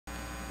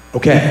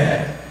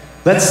Okay,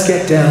 let's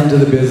get down to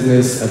the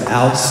business of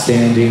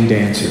outstanding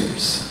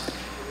dancers.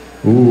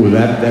 Ooh,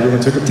 everyone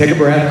take a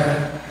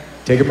breath.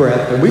 Take a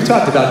breath. And we've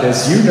talked about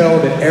this. You know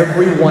that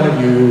every one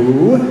of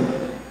you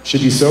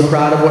should be so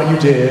proud of what you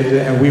did,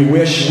 and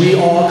we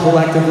all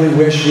collectively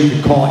wish we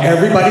could call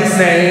everybody's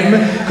name,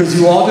 because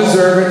you all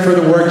deserve it for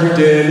the work you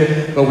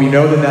did, but we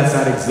know that that's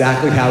not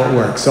exactly how it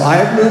works. So I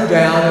have moved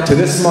down to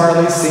this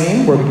Marley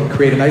scene where we can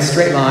create a nice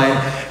straight line,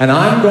 and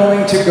I'm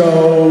going to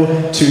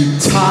go to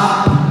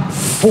top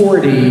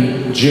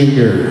 40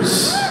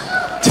 juniors.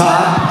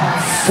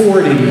 Top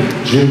 40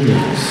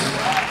 juniors.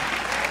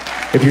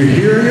 If you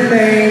hear your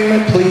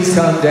name, please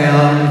come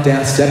down,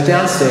 step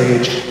down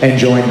stage, and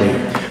join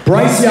me.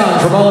 Bryce Young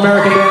from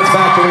All-American Dance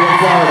Factory in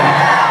Florida.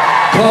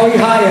 Chloe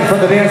Hyatt from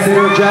the Dance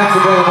Theater of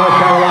Jacksonville in North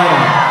Carolina.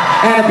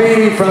 Anna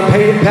Beatty from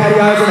Patty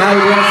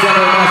Eisenhower Dance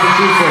Center in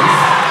Massachusetts.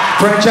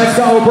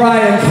 Francesca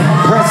O'Brien from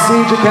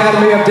Prestige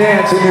Academy of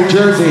Dance in New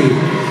Jersey.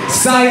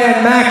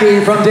 Cyan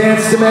Mackey from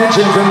Dance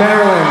Dimensions in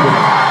Maryland.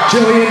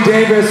 Jillian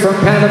Davis from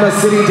Panama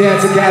City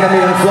Dance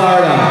Academy in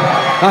Florida.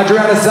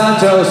 Adriana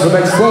Santos from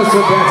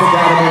Explosive Dance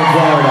Academy in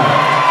Florida.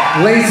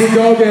 Lacey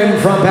Gogan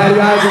from Patty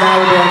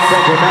Eisenhower Dance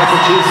Center,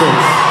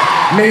 Massachusetts.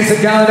 Mason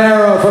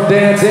Gallinero from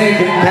Dance Inc.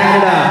 in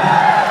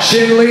Canada.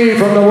 Shin Lee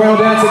from the Royal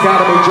Dance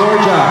Academy,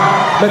 Georgia.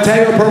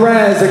 Mateo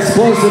Perez,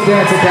 Explosive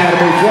Dance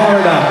Academy,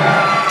 Florida.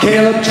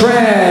 Caleb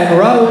Tran,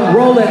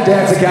 Roland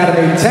Dance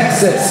Academy,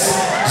 Texas.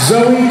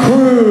 Zoe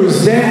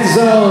Cruz, Dance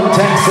Zone,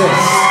 Texas.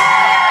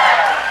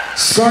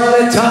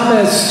 Scarlett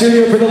Thomas,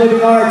 Studio for the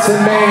Living Arts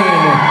in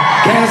Maine.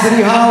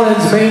 Cassidy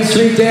Hollins, Main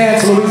Street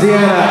Dance,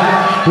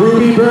 Louisiana.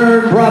 Ruby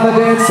Byrne, Brahma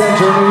Dance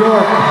Center, New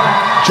York.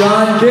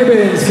 John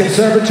Gibbons,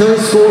 Conservatory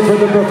School for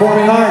the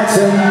Performing Arts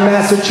in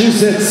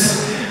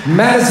Massachusetts.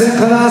 Madison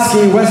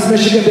Klanoski, West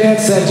Michigan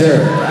Dance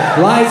Center.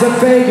 Liza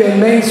Fagan,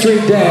 Main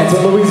Street Dance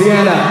in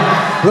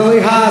Louisiana.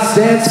 Lily Haas,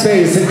 Dance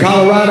Space in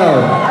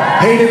Colorado.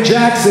 Hayden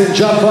Jackson,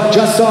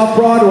 just off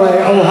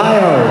Broadway,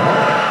 Ohio.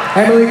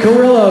 Emily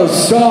Carrillo,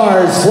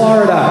 Stars,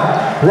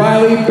 Florida.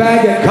 Riley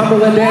Baggett,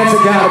 Cumberland Dance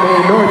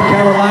Academy, North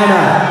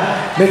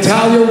Carolina.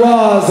 Natalia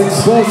Ross,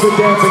 Explosive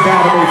Dance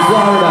Academy,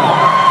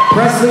 Florida.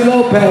 Presley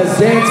Lopez,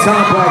 Dance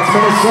Complex,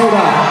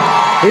 Minnesota.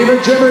 Eva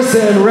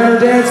Jimerson, Rare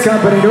Dance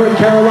Company, North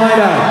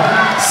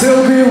Carolina.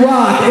 Sylvie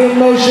Rock, In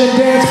Motion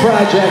Dance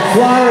Project,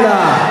 Florida.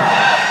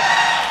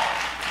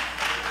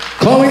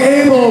 Chloe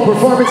Abel,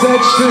 Performance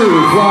Edge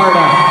 2,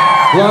 Florida.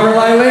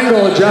 Lorelei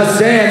Lingle, Just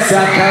Dance,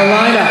 South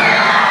Carolina.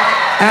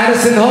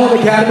 Addison Home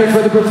Academy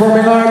for the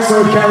Performing Arts,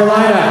 North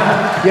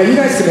Carolina. Yeah, you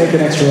guys can make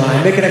an extra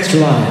line. Make an extra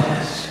line.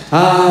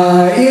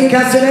 Ian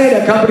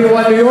Castaneda, Company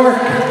One, New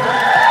York.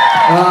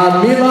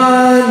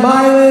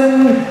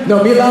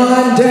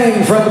 Milan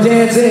Deng from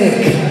Dance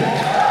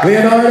Inc.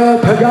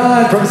 Leonardo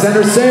Pagan from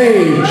Center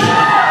Stage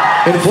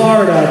in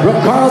Florida.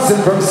 Brooke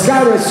Carlson from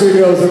Skyra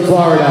Studios in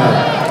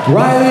Florida.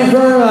 Riley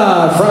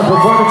Verma from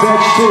Performance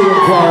Edge 2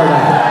 in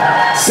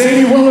Florida.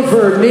 Sadie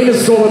Williford, Nina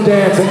School of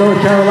Dance in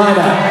North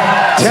Carolina.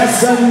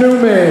 Tessa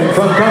Newman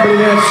from Company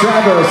Dance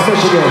Traverse,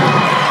 Michigan.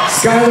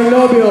 Skylar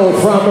Nobile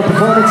from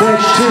Performance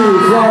Edge 2,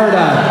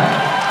 Florida.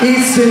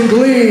 Easton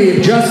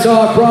Glebe, just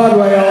off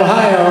Broadway,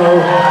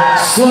 Ohio.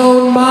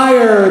 Sloan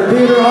Meyer,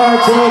 Theater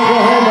Arts in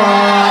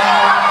Oklahoma.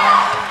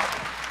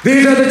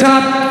 These are the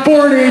top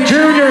 40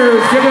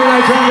 juniors. Give them a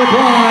nice round of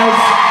applause.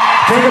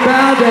 Take a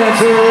bow,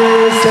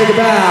 dancers. Take a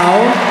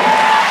bow.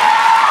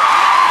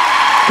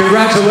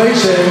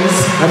 Congratulations.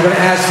 I'm going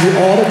to ask you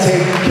all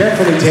to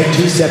carefully take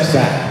 2 steps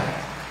back.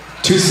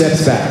 2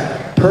 steps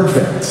back.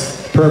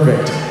 Perfect.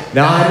 Perfect.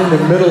 Now I'm in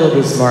the middle of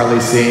this Marley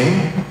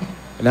scene,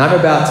 and I'm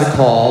about to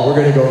call, we're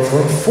going to go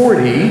from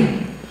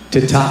 40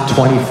 to top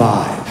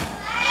 25.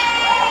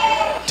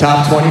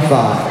 Top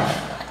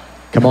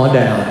 25. Come on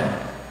down.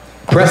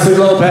 Presley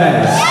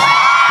Lopez,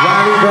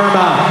 Riley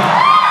Verma,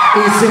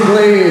 Easton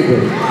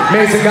Glebe,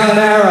 Mason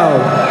Gallinero,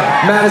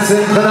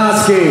 Madison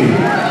Klanoski,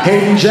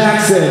 Hayden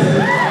Jackson,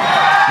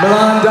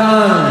 Milan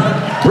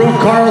Dunn,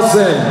 Brooke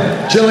Carlson,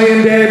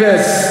 Jillian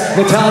Davis,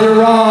 Natalia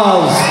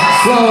Rawls,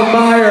 Sloan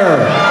Meyer,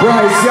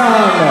 Bryce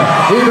Young,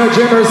 Eva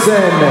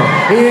Jimerson,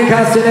 Ian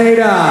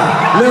Castaneda,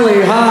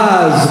 Lily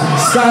Haas,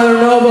 Skylar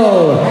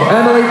Noble,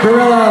 Emily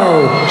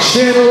Carrillo,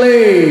 Shin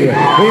Lee,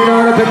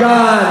 Leonardo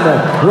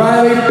Pagan,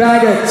 Riley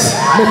Baggett,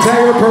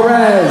 Mateo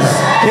Perez,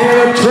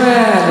 Caleb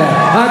Tran,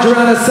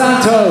 Adriana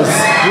Santos,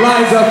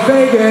 Liza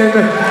Fagan,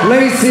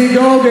 Lacey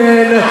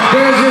Gogan.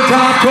 There's your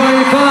top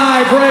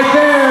 25 right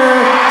there.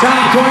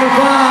 Top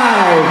 25.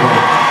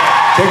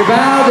 Take a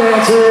bow,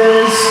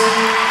 dancers.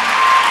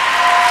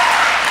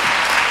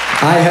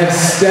 I have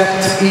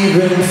stepped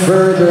even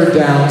further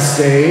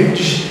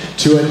downstage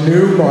to a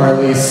new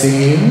Marley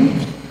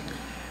scene,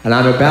 and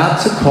I'm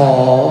about to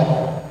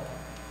call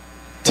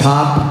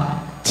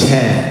top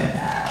 10.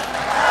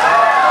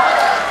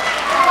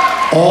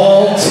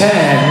 All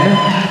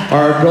 10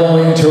 are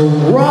going to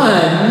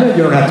run.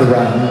 You don't have to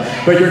run,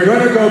 but you're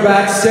going to go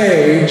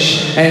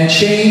backstage and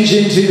change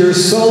into your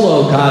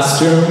solo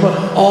costume.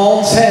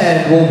 All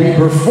 10 will be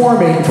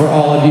performing for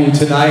all of you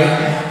tonight,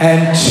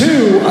 and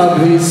 2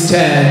 of these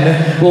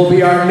 10 will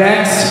be our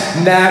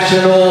next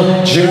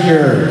national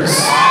juniors.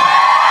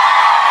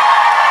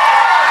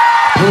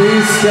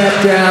 Please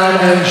step down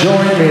and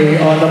join me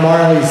on the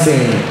Marley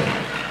scene.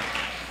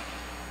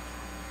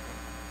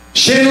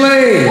 Shin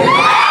Lee,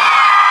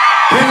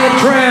 Caleb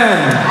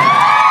Tran,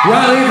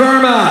 Riley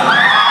Verma,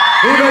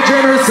 Eva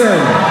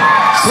Jimerson,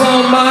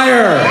 Sloan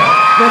Meyer,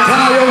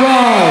 Natalia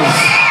Rawls,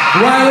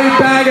 Riley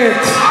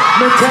Baggett,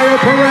 Mateo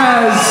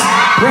Perez,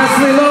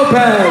 Presley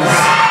Lopez,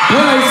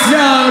 Bryce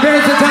Young.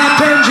 There's the top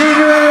 10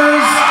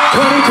 juniors,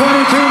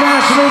 2022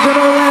 Nationals in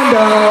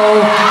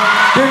Orlando.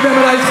 Give them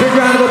a nice big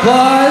round of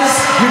applause.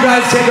 You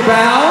guys take a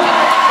bow.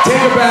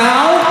 Take a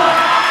bow.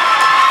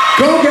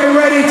 Go get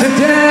ready to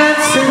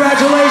dance.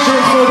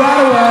 Congratulations, move that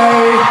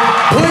away.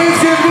 Please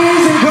give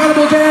these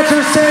incredible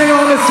dancers standing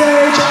on the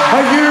stage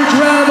a huge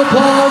round of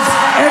applause.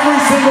 Every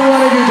single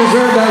one of you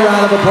deserve that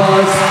round of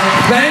applause.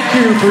 Thank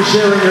you for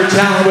sharing your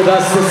talent with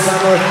us this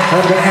summer.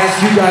 I'm going to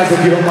ask you guys,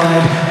 if you don't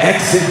mind,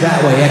 exit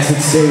that way.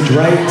 Exit stage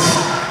right.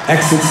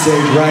 Exit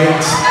stage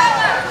right.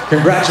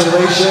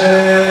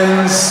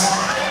 Congratulations.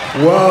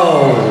 Whoa.